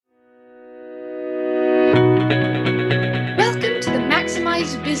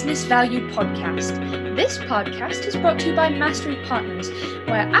Business Value Podcast. This podcast is brought to you by Mastery Partners,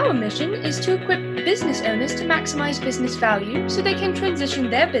 where our mission is to equip business owners to maximize business value so they can transition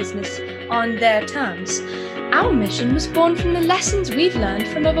their business on their terms. Our mission was born from the lessons we've learned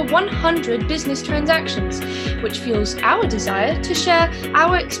from over 100 business transactions, which fuels our desire to share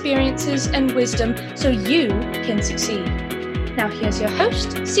our experiences and wisdom so you can succeed. Now here's your host,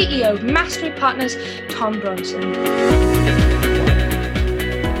 CEO of Mastery Partners, Tom Bronson.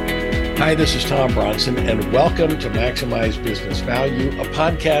 Hi, this is Tom Bronson, and welcome to Maximize Business Value, a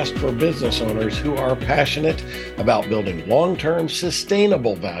podcast for business owners who are passionate about building long-term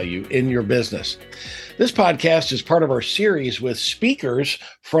sustainable value in your business. This podcast is part of our series with speakers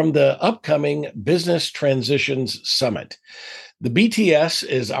from the upcoming Business Transitions Summit. The BTS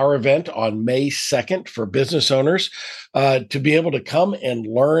is our event on May 2nd for business owners to be able to come and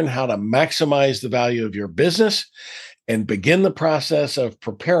learn how to maximize the value of your business and begin the process of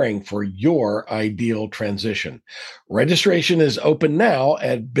preparing for your ideal transition. Registration is open now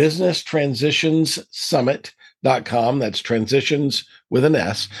at businesstransitionssummit.com. That's transitions with an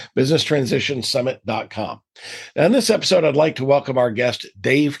S, businesstransitionssummit.com. Now, in this episode, I'd like to welcome our guest,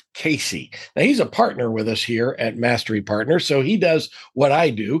 Dave Casey. Now, he's a partner with us here at Mastery Partners, so he does what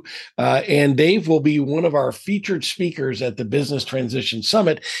I do. And Dave will be one of our featured speakers at the Business Transition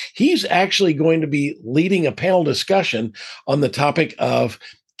Summit. He's actually going to be leading a panel discussion on the topic of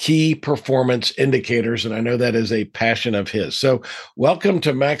key performance indicators, and I know that is a passion of his. So welcome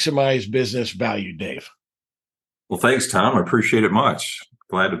to Maximize Business Value, Dave. Well, thanks, Tom. I appreciate it much.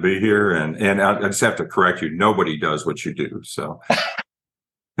 Glad to be here. And I just have to correct you. Nobody does what you do. So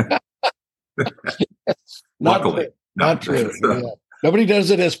luckily, not true. Yeah. Nobody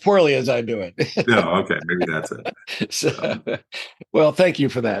does it as poorly as I do it. No, okay. Maybe that's it. Well, thank you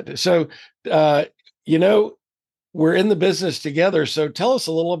for that. So, we're in the business together. So tell us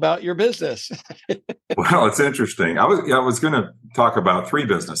a little about your business. Well, it's interesting. I was going to talk about three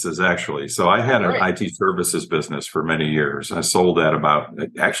businesses, actually. So I had an IT services business for many years. I sold that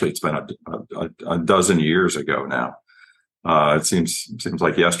it's been a dozen years ago now. It seems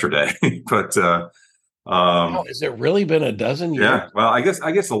like yesterday, but has it really been a dozen years? Yeah. Well, I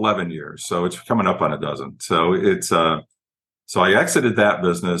guess 11 years. So it's coming up on a dozen. So So I exited that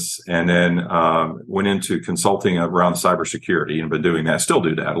business and then went into consulting around cybersecurity and been doing that, still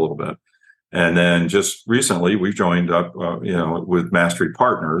do that a little bit. And then just recently we've joined up, with Mastery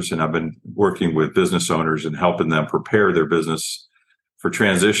Partners, and I've been working with business owners and helping them prepare their business for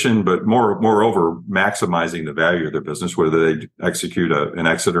transition, but moreover, maximizing the value of their business, whether they execute an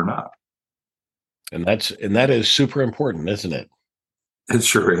exit or not. And that is super important, isn't it? It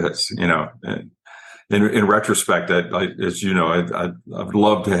sure is, In retrospect, I'd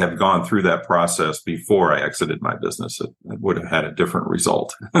love to have gone through that process before I exited my business. It would have had a different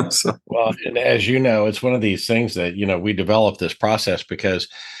result. Well, and as you know, it's one of these things that, we developed this process because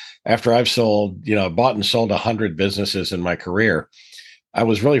after I've bought and sold 100 businesses in my career, I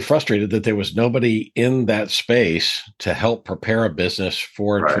was really frustrated that there was nobody in that space to help prepare a business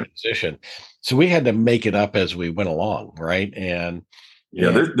for transition. So we had to make it up as we went along, right? And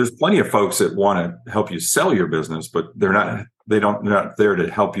there's plenty of folks that want to help you sell your business, but they're not there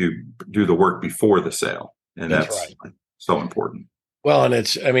to help you do the work before the sale. And that's so important. Well, and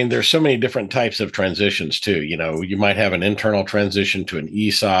there's so many different types of transitions too. You might have an internal transition to an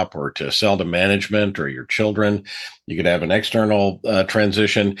ESOP or to sell to management or your children. You could have an external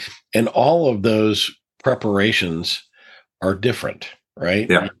transition, and all of those preparations are different, right?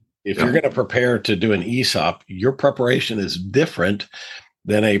 Yeah. If you're going to prepare to do an ESOP, your preparation is different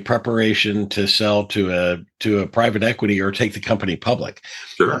than a preparation to sell to a private equity or take the company public.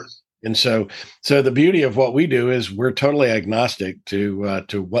 Sure. And so the beauty of what we do is we're totally agnostic to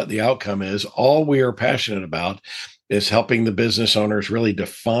what the outcome is. All we are passionate about is helping the business owners really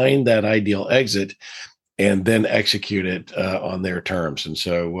define that ideal exit and then execute it on their terms. And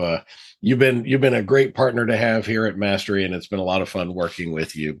so you've been a great partner to have here at Mastery, and it's been a lot of fun working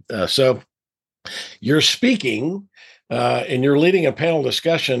with you. So you're speaking and you're leading a panel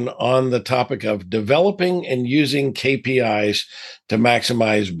discussion on the topic of developing and using KPIs to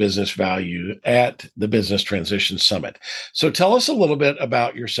maximize business value at the Business Transition Summit. So tell us a little bit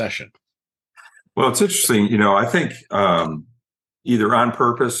about your session. Well, it's interesting. I think either on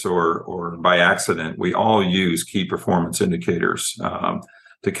purpose or by accident, we all use key performance indicators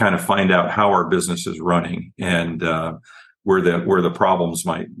to kind of find out how our business is running and where the problems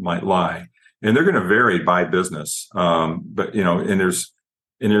might lie. And they're going to vary by business. But these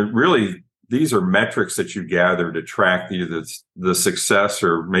are metrics that you gather to track either the success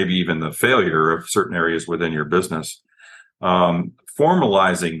or maybe even the failure of certain areas within your business. For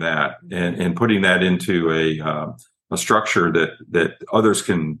formalizing that and putting that into a structure that others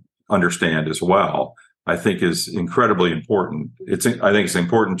can understand as well, I think is incredibly important. I think it's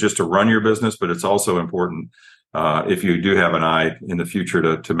important just to run your business, but it's also important if you do have an eye in the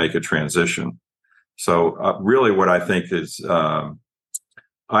future to make a transition. So really what I think is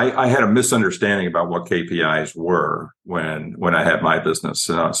I had a misunderstanding about what KPIs were when I had my business.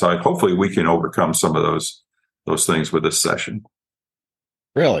 So hopefully we can overcome some of those things with this session.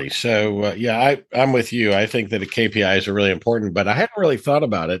 Really? So, I'm with you. I think that KPIs are really important, but I hadn't really thought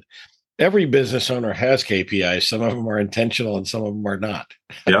about it. Every business owner has KPIs. Some of them are intentional and some of them are not.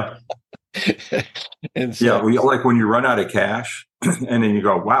 Yeah. And so, like when you run out of cash and then you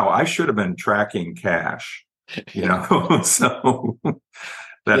go, wow, I should have been tracking cash, so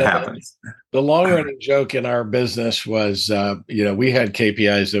that happens. The long running joke in our business was, we had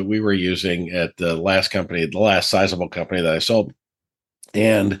KPIs that we were using at the last sizable company that I sold.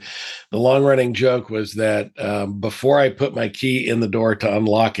 And the long running joke was that before I put my key in the door to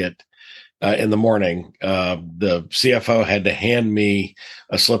unlock it in the morning, the CFO had to hand me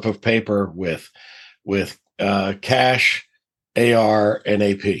a slip of paper with cash, AR, and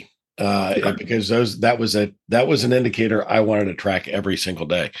AP. Because that was an indicator I wanted to track every single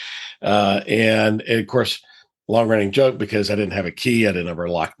day. And of course, long running joke because I didn't have a key. I didn't ever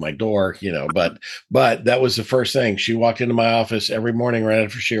lock my door, but that was the first thing. She walked into my office every morning right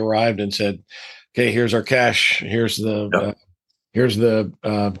after she arrived and said, okay, here's our cash. Here's the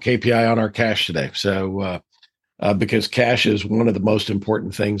KPI on our cash today. So, because cash is one of the most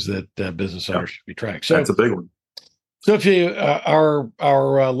important things that business owners should be tracked. So that's a big one. So if you,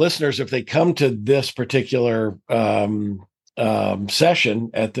 our listeners, if they come to this particular,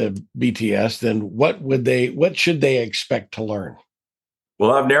 session at the BTS, then what should they expect to learn? Well,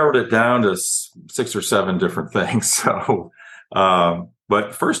 I've narrowed it down to 6 or 7 different things. So,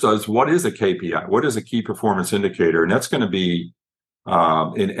 but first is what is a KPI? What is a key performance indicator? And that's going to be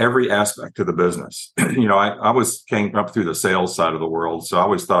in every aspect of the business. I came up through the sales side of the world. So I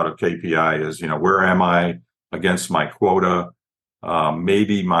always thought of KPI as, where am I against my quota?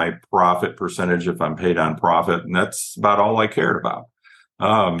 Maybe my profit percentage if I'm paid on profit, and that's about all I cared about.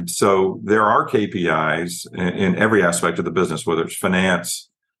 So there are KPIs in every aspect of the business, whether it's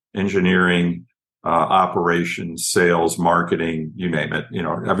finance, engineering, operations, sales, marketing, you name it.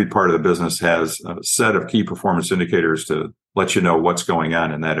 Every part of the business has a set of key performance indicators to let you know what's going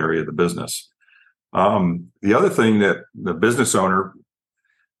on in that area of the business. The other thing that the business owner,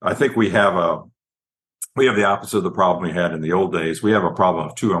 I think we have the opposite of the problem we had in the old days. We have a problem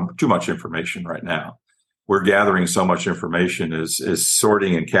of too much information right now. We're gathering so much information is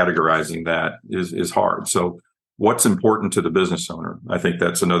sorting and categorizing that is hard. So what's important to the business owner? I think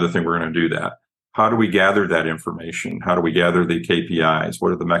that's another thing we're going to do that. How do we gather that information? How do we gather the KPIs?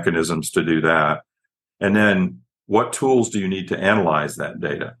 What are the mechanisms to do that? And then what tools do you need to analyze that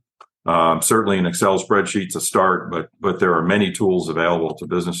data? Certainly an Excel spreadsheet's a start, but there are many tools available to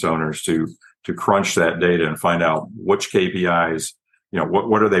business owners to crunch that data and find out which KPIs,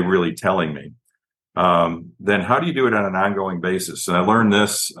 what are they really telling me? Then how do you do it on an ongoing basis? And I learned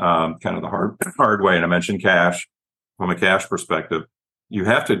this kind of the hard way. And I mentioned cash. From a cash perspective, you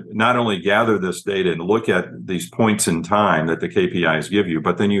have to not only gather this data and look at these points in time that the KPIs give you,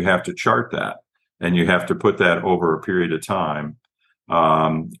 but then you have to chart that and you have to put that over a period of time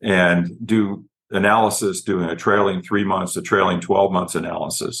and do analysis, doing a trailing 3 months, a trailing 12 months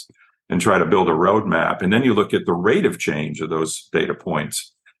analysis, and try to build a roadmap. And then you look at the rate of change of those data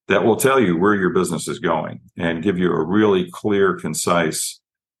points that will tell you where your business is going and give you a really clear, concise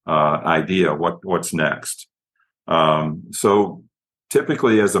idea what's next. So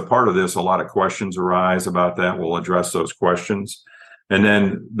typically, as a part of this, a lot of questions arise about that. We'll address those questions. And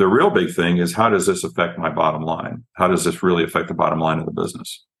then the real big thing is, how does this affect my bottom line? How does this really affect the bottom line of the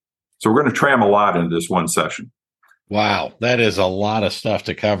business? So we're going to cram a lot into this one session. Wow, that is a lot of stuff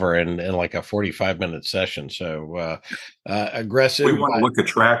to cover in like a 45-minute session. So aggressive. We want to look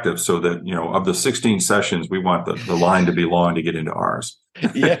attractive so that, of the 16 sessions, we want the line to be long to get into ours.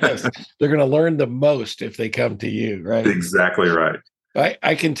 Yes, they're going to learn the most if they come to you, right? Exactly right.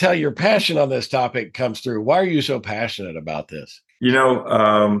 I can tell your passion on this topic comes through. Why are you so passionate about this?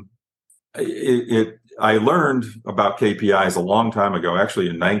 I learned about KPIs a long time ago, actually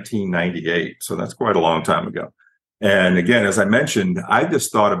in 1998. So that's quite a long time ago. And again, as I mentioned, I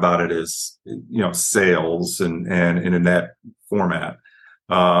just thought about it as, sales and in that format.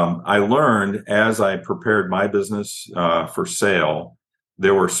 I learned as I prepared my business for sale,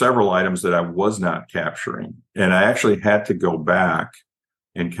 there were several items that I was not capturing. And I actually had to go back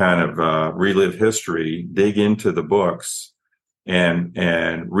and kind of relive history, dig into the books,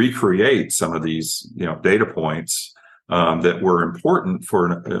 and recreate some of these, data points that were important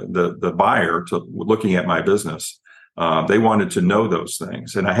for the buyer to looking at my business. They wanted to know those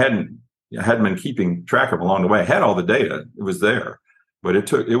things, and I hadn't been keeping track of along the way. I had all the data; it was there, but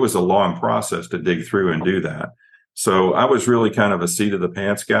it was a long process to dig through and do that. So I was really kind of a seat of the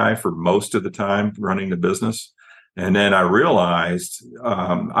pants guy for most of the time running the business. And then I realized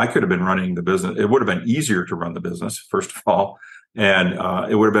I could have been running the business. It would have been easier to run the business, first of all, and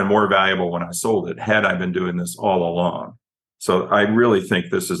it would have been more valuable when I sold it had I been doing this all along. So I really think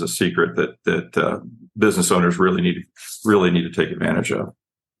this is a secret that business owners really need to take advantage of.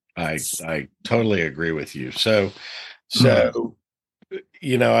 I totally agree with you. So I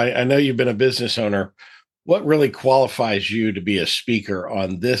know you've been a business owner. What really qualifies you to be a speaker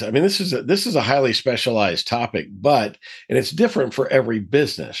on this? I mean, this is a highly specialized topic, and it's different for every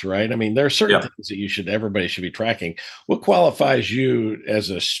business, right? I mean, there are certain things that everybody should be tracking. What qualifies you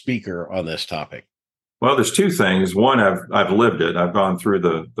as a speaker on this topic? Well, there's two things. One, I've lived it. I've gone through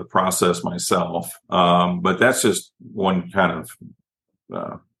the process myself, but that's just one kind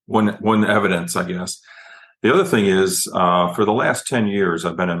of one evidence, I guess. The other thing is, for the last 10 years,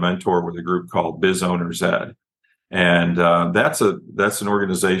 I've been a mentor with a group called Biz Owners Ed. And that's an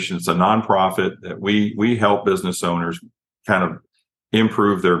organization, it's a nonprofit that we help business owners kind of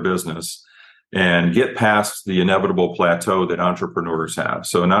improve their business and get past the inevitable plateau that entrepreneurs have.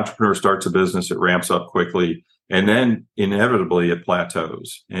 So an entrepreneur starts a business, it ramps up quickly, and then inevitably it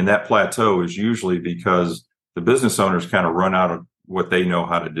plateaus. And that plateau is usually because the business owners kind of run out of what they know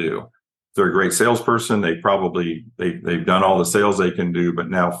how to do. They're a great salesperson. They've done all the sales they can do, but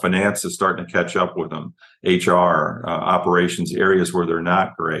now finance is starting to catch up with them. HR, operations, areas where they're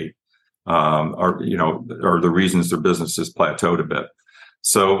not great, are the reasons their business has plateaued a bit.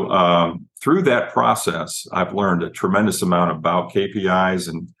 So through that process, I've learned a tremendous amount about KPIs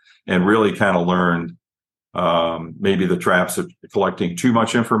and really kind of learned maybe the traps of collecting too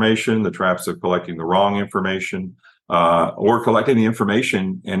much information, the traps of collecting the wrong information. Or collecting the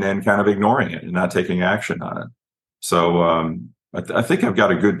information and then kind of ignoring it and not taking action on it. So I think I've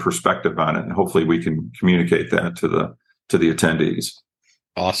got a good perspective on it, and hopefully we can communicate that to the attendees.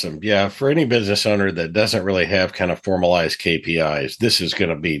 Awesome. Yeah. For any business owner that doesn't really have kind of formalized KPIs, this is going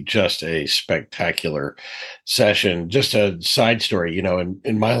to be just a spectacular session. Just a side story,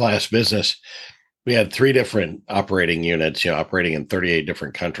 in my last business, we had 3 different operating units, operating in 38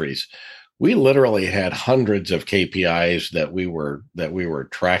 different countries. We literally had hundreds of KPIs that we were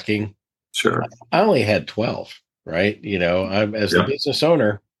tracking. Sure. I only had 12, right? I'm as the business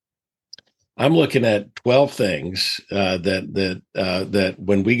owner, I'm looking at 12 things that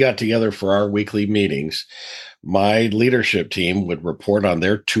when we got together for our weekly meetings, my leadership team would report on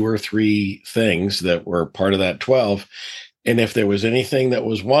their 2 or 3 things that were part of that 12. And if there was anything that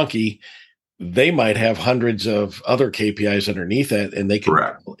was wonky, they might have hundreds of other KPIs underneath that, and they can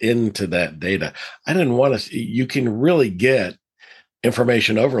pull into that data. I didn't want to. You can really get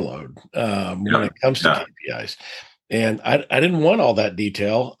information overload when it comes to KPIs, and I didn't want all that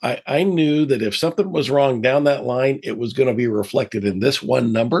detail. I knew that if something was wrong down that line, it was going to be reflected in this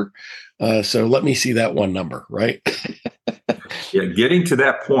one number. So let me see that one number, right? Getting to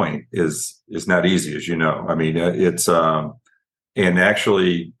that point is not easy, as you know. I mean, it's. And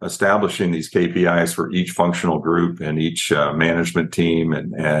actually establishing these KPIs for each functional group and each management team,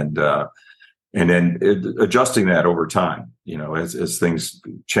 and then adjusting that over time. As things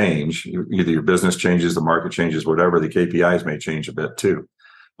change, either your business changes, the market changes, whatever, the KPIs may change a bit too.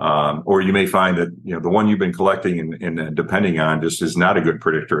 Or you may find that the one you've been collecting and depending on just is not a good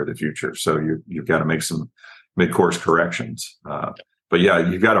predictor of the future. So you've got to make some mid-course corrections. But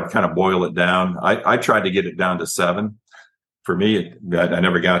you've got to kind of boil it down. I tried to get it down to 7. For me, I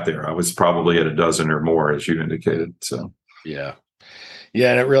never got there. I was probably at a dozen or more, as you indicated. So, yeah.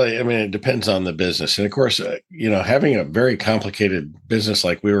 And it really, it depends on the business. And of course, having a very complicated business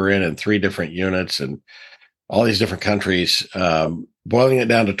like we were in 3 different units and all these different countries, boiling it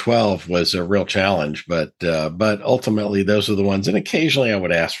down to 12 was a real challenge. But ultimately, those are the ones. And occasionally, I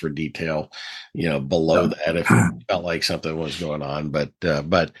would ask for detail, below that if it felt like something was going on. But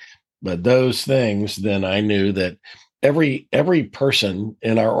those things, then I knew that every person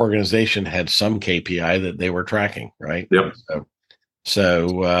in our organization had some KPI that they were tracking, right? Yep.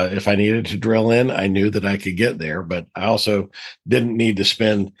 So if I needed to drill in, I knew that I could get there, but I also didn't need to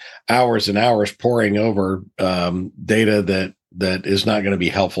spend hours and hours poring over data that is not going to be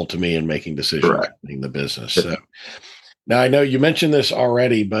helpful to me in making decisions in the business. So now I know you mentioned this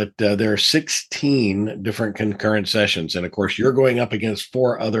already, but there are 16 different concurrent sessions. And of course, you're going up against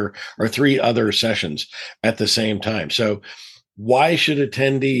 3 other sessions at the same time. So why should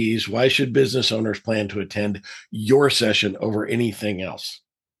business owners plan to attend your session over anything else?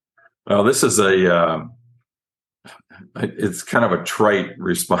 Well, this is it's kind of a trite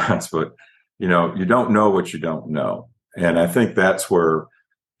response, but you don't know what you don't know. And I think that's where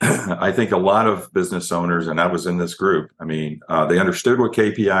I think a lot of business owners, and I was in this group, they understood what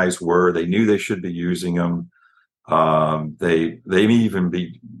KPIs were. They knew they should be using them. They may even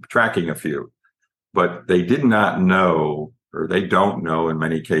be tracking a few, but they did not know, or they don't know in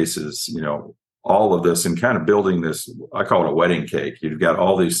many cases, all of this, and kind of building this, I call it a wedding cake. You've got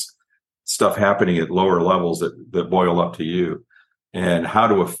all these stuff happening at lower levels that boil up to you, and how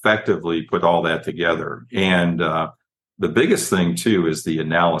to effectively put all that together. And the biggest thing too is the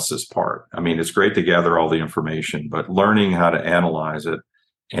analysis part. It's great to gather all the information, but learning how to analyze it,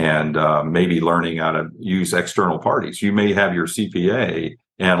 and maybe learning how to use external parties. You may have your CPA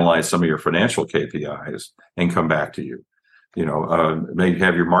analyze some of your financial KPIs and come back to you. Maybe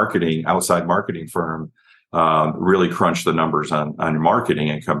have your outside marketing firm really crunch the numbers on marketing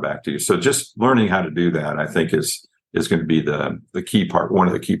and come back to you. So just learning how to do that, I think, is going to be the key part, one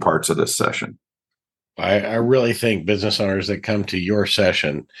of the key parts of this session. I really think business owners that come to your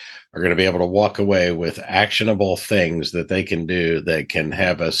session are going to be able to walk away with actionable things that they can do that can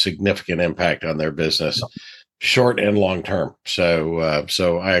have a significant impact on their business, short and long term. So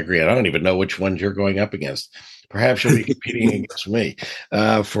I agree. I don't even know which ones you're going up against. Perhaps you'll be competing against me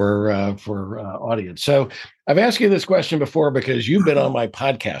for audience. So I've asked you this question before because you've been on my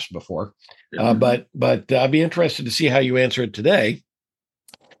podcast before, but I'd be interested to see how you answer it today.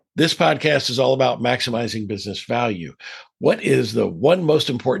 This podcast is all about maximizing business value. What is the one most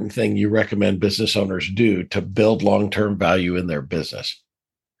important thing you recommend business owners do to build long-term value in their business?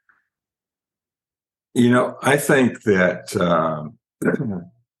 I think that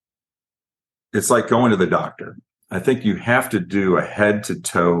it's like going to the doctor. I think you have to do a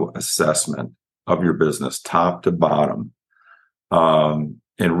head-to-toe assessment of your business, top to bottom,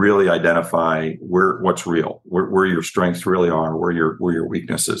 and really identify what's real, where your strengths really are, where your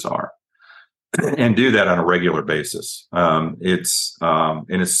weaknesses are, and do that on a regular basis. It's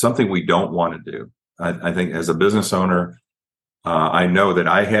something we don't want to do. I think as a business owner, I know that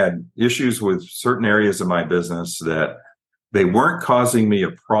I had issues with certain areas of my business that they weren't causing me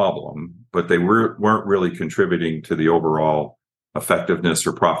a problem, but they weren't really contributing to the overall effectiveness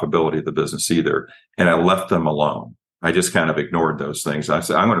or profitability of the business either. And I left them alone. I just kind of ignored those things. I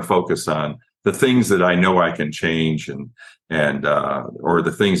said, I'm going to focus on the things that I know I can change and or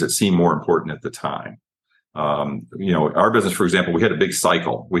the things that seem more important at the time. Our business, for example, we had a big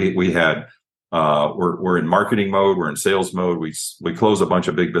cycle. We had we're in marketing mode, we're in sales mode. We close a bunch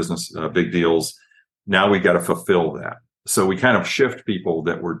of big business, big deals. Now we got to fulfill that. So we kind of shift people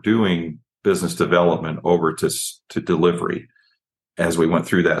that were doing business development over to delivery as we went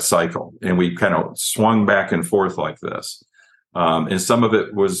through that cycle. And we kind of swung back and forth like this. And some of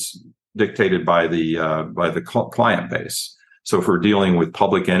it was dictated by the client base. So if we're dealing with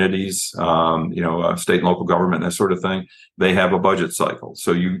public entities, state and local government, that sort of thing, they have a budget cycle.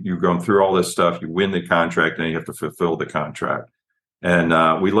 So you're going through all this stuff, you win the contract, and you have to fulfill the contract.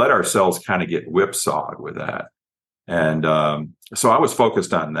 And we let ourselves kind of get whipsawed with that. And so I was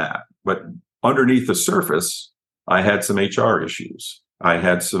focused on that. But underneath the surface, I had some HR issues. I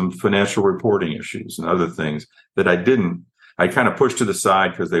had some financial reporting issues and other things that I kind of pushed to the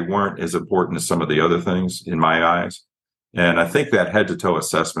side because they weren't as important as some of the other things in my eyes. And I think that head-to-toe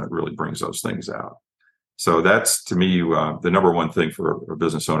assessment really brings those things out. So that's, to me, the number one thing for a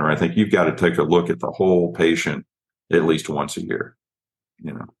business owner. I think you've got to take a look at the whole patient at least once a year.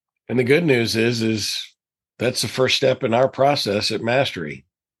 And the good news is that's the first step in our process at Mastery.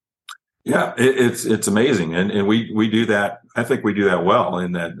 Yeah, it's amazing, and we do that. I think we do that well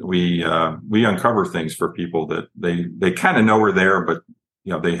in that we uncover things for people that they kind of know we're there, but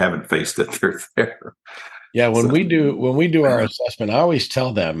they haven't faced it. They're there. Yeah, when we do our assessment, I always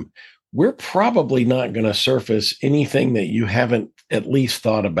tell them we're probably not going to surface anything that you haven't at least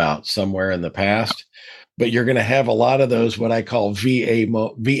thought about somewhere in the past. But you're going to have a lot of those, what I call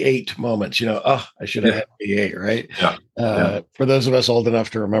V8 moments. I should have had V8, right? Yeah. For those of us old enough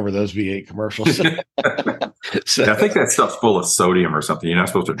to remember those V8 commercials. So, I think that stuff's full of sodium or something. You're not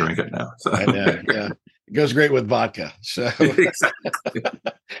supposed to drink it now. So. I know, yeah. It goes great with vodka. So,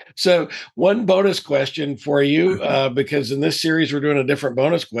 so one bonus question for you, because in this series, we're doing a different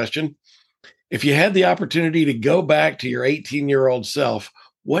bonus question. If you had the opportunity to go back to your 18-year-old self,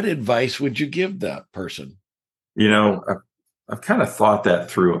 what advice would you give that person? I've kind of thought that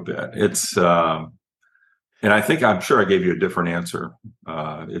through a bit. It's, and I'm sure I gave you a different answer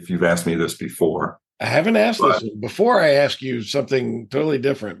if you've asked me this before. I haven't asked But, this before. I ask you something totally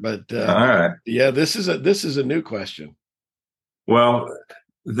different, but all right. yeah, this is a new question. Well,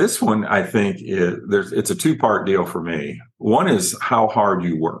 this one I think it's a two-part deal for me. One is how hard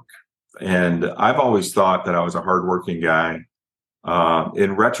you work. And I've always thought that I was a hardworking guy.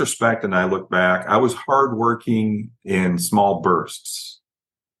 In retrospect, and I look back, I was hardworking in small bursts.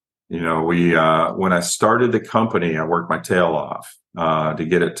 When I started the company, I worked my tail off to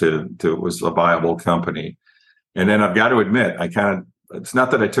get it to it was a viable company. And then I've got to admit, it's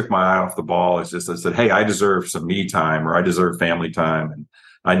not that I took my eye off the ball. It's just I said, hey, I deserve some me time, or I deserve family time, and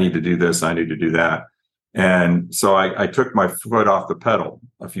I need to do this, I need to do that. And so I took my foot off the pedal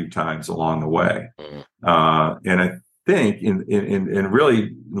a few times along the way. And I think in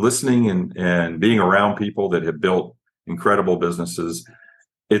really listening and being around people that have built incredible businesses,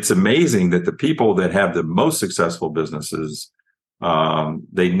 it's amazing that the people that have the most successful businesses,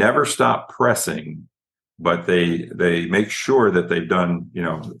 they never stop pressing, but they make sure that they've done,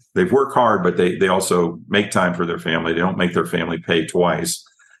 they've worked hard, but they also make time for their family. They don't make their family pay twice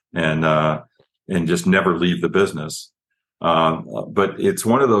and just never leave the business. But it's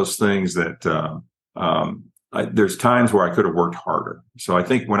one of those things that there's times where I could have worked harder. So I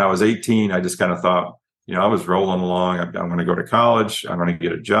think when I was 18, I just kind of thought, I was rolling along. I'm going to go to college. I'm going to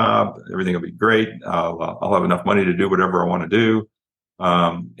get a job. Everything will be great. I'll have enough money to do whatever I want to do.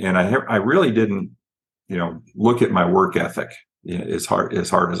 And I really didn't, look at my work ethic as hard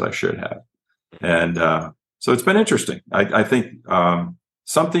as I should have. And so it's been interesting. I think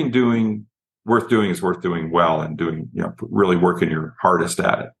something worth doing is worth doing well, and doing, really working your hardest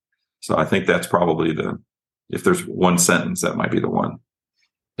at it. So I think that's probably if there's one sentence, that might be the one.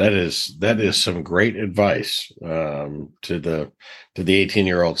 That is some great advice to the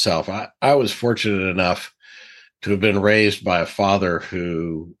 18-year-old self. I was fortunate enough to have been raised by a father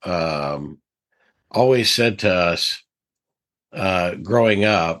who always said to us growing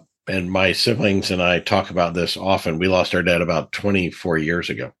up, and my siblings and I talk about this often. We lost our dad about 24 years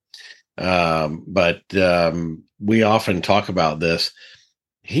ago, but we often talk about this.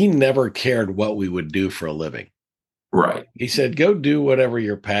 He never cared what we would do for a living. Right. He said, go do whatever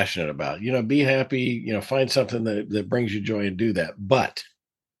you're passionate about, be happy, find something that brings you joy and do that. But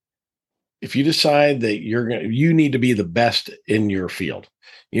if you decide that you need to be the best in your field,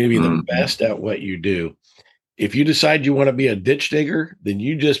 you need to be the best at what you do. If you decide you want to be a ditch digger, then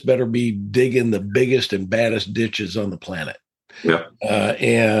you just better be digging the biggest and baddest ditches on the planet. Yeah.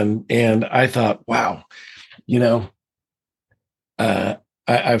 And I thought, wow,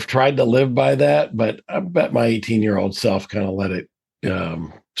 I've tried to live by that, but I bet my 18-year-old self kind of let it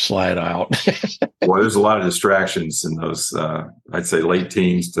slide out. Well, there's a lot of distractions in those, I'd say late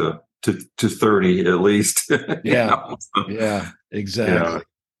teens to 30 at least. Yeah. Yeah, exactly.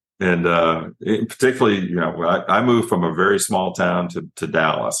 And particularly, I moved from a very small town to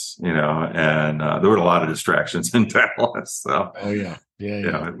Dallas, and there were a lot of distractions in Dallas. So, oh yeah.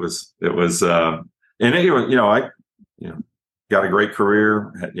 It was, and anyway, I got a great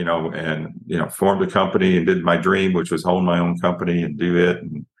career, and formed a company and did my dream, which was own my own company and do it,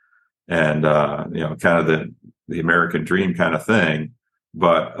 and kind of the American dream kind of thing.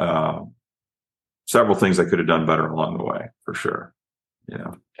 But several things I could have done better along the way, for sure.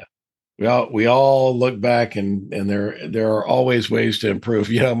 Yeah. We all look back and there are always ways to improve.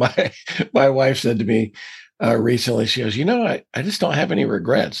 My wife said to me recently, she goes, I just don't have any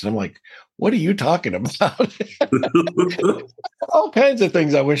regrets. And I'm like, what are you talking about? All kinds of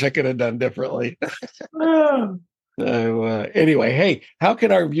things I wish I could have done differently. So anyway, hey, how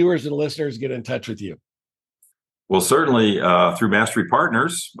can our viewers and listeners get in touch with you? Well, certainly through Mastery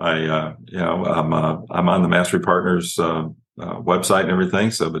Partners. I'm on the Mastery Partners website and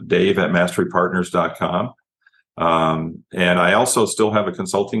everything. So, but Dave@masterypartners.com. And I also still have a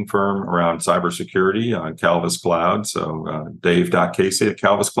consulting firm around cybersecurity on Calvus Cloud. So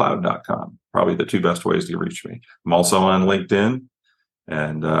Dave.Casey@calvuscloud.com. Probably the two best ways to reach me. I'm also on LinkedIn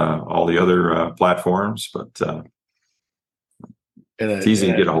and all the other platforms, but it's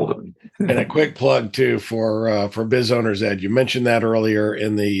easy to get a hold of me. And a quick plug too for Biz Owners Ed. You mentioned that earlier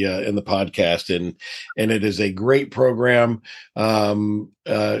in the podcast, and it is a great program.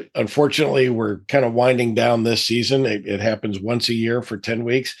 Unfortunately, we're kind of winding down this season. It happens once a year for 10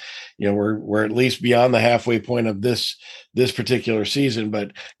 weeks. We're at least beyond the halfway point of this particular season.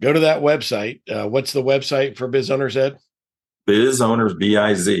 But go to that website. What's the website for Biz Owners Ed? Biz Owners,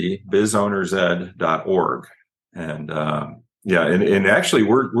 bizownersed.org. And and actually,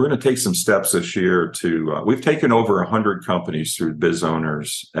 we're going to take some steps this year to. We've taken over 100 companies through Biz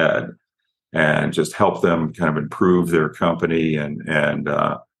Owners Ed, and just help them kind of improve their company and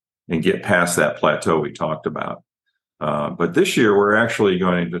and get past that plateau we talked about. But this year, we're actually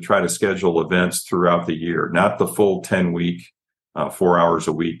going to try to schedule events throughout the year, not the full 10-week, 4 hours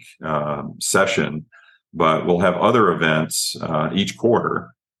a week session, but we'll have other events each quarter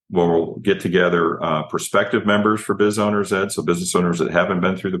where we'll get together prospective members for Biz Owners Ed, so business owners that haven't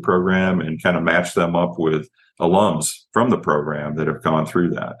been through the program, and kind of match them up with alums from the program that have gone through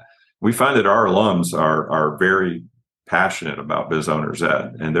that. We find that our alums are very passionate about Biz Owners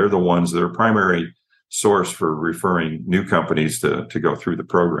Ed, and they're the ones that are primary source for referring new companies to go through the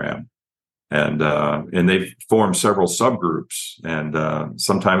program. And they've formed several subgroups, and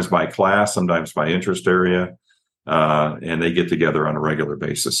sometimes by class, sometimes by interest area, and they get together on a regular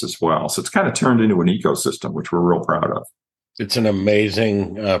basis as well. So it's kind of turned into an ecosystem, which we're real proud of. It's an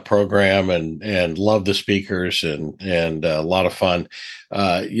amazing program, and love the speakers, and a lot of fun.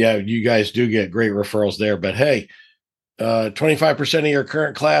 Yeah, you guys do get great referrals there, but hey, 25% of your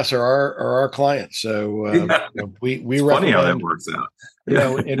current class are our clients. So we it's funny how that works out.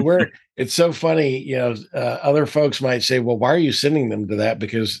 And it's so funny, other folks might say, well, why are you sending them to that?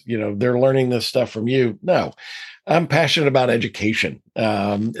 Because, they're learning this stuff from you. No, I'm passionate about education.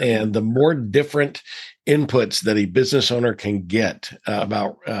 And the more different inputs that a business owner can get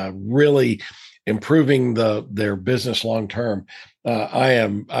about really improving their business long-term. I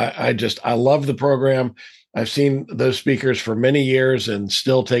love the program. I've seen those speakers for many years and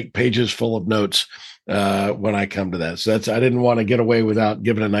still take pages full of notes when I come to that. So I didn't want to get away without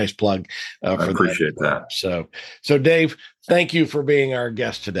giving a nice plug. I appreciate that. So Dave, thank you for being our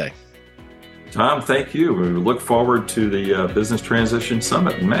guest today. Tom, thank you. We look forward to the Business Transition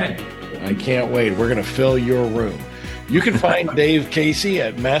Summit in May. I can't wait. We're going to fill your room. You can find Dave Casey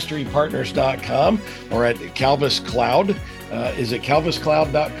at masterypartners.com or at Calvis Cloud. Is it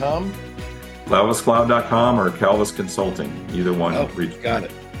calviscloud.com? calviscloud.com or Calvis Consulting, either one.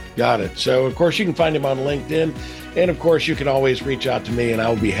 Got it. So, of course, you can find him on LinkedIn. And, of course, you can always reach out to me, and I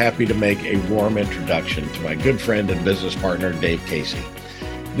will be happy to make a warm introduction to my good friend and business partner, Dave Casey.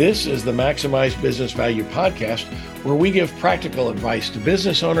 This is the Maximize Business Value podcast, where we give practical advice to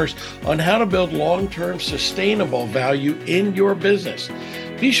business owners on how to build long-term sustainable value in your business.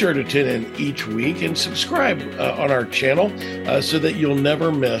 Be sure to tune in each week and subscribe on our channel so that you'll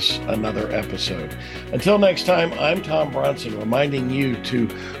never miss another episode. Until next time, I'm Tom Bronson, reminding you to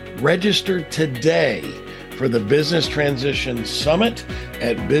register today for the Business Transition Summit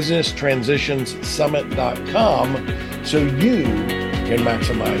at businesstransitionssummit.com so you can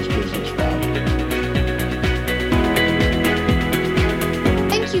maximize business value.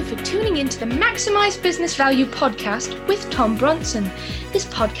 Thank you for tuning into the Maximize Business Value podcast with Tom Bronson. This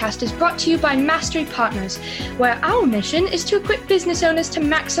podcast is brought to you by Mastery Partners, where our mission is to equip business owners to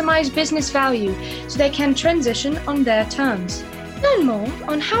maximize business value so they can transition on their terms. Learn more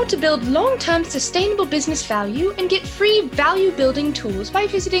on how to build long-term sustainable business value and get free value-building tools by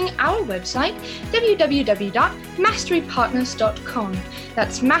visiting our website, www.masterypartners.com.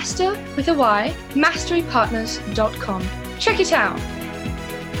 That's master with a Y, masterypartners.com. Check it out.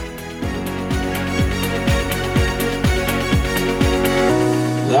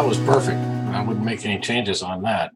 That was perfect. I wouldn't make any changes on that.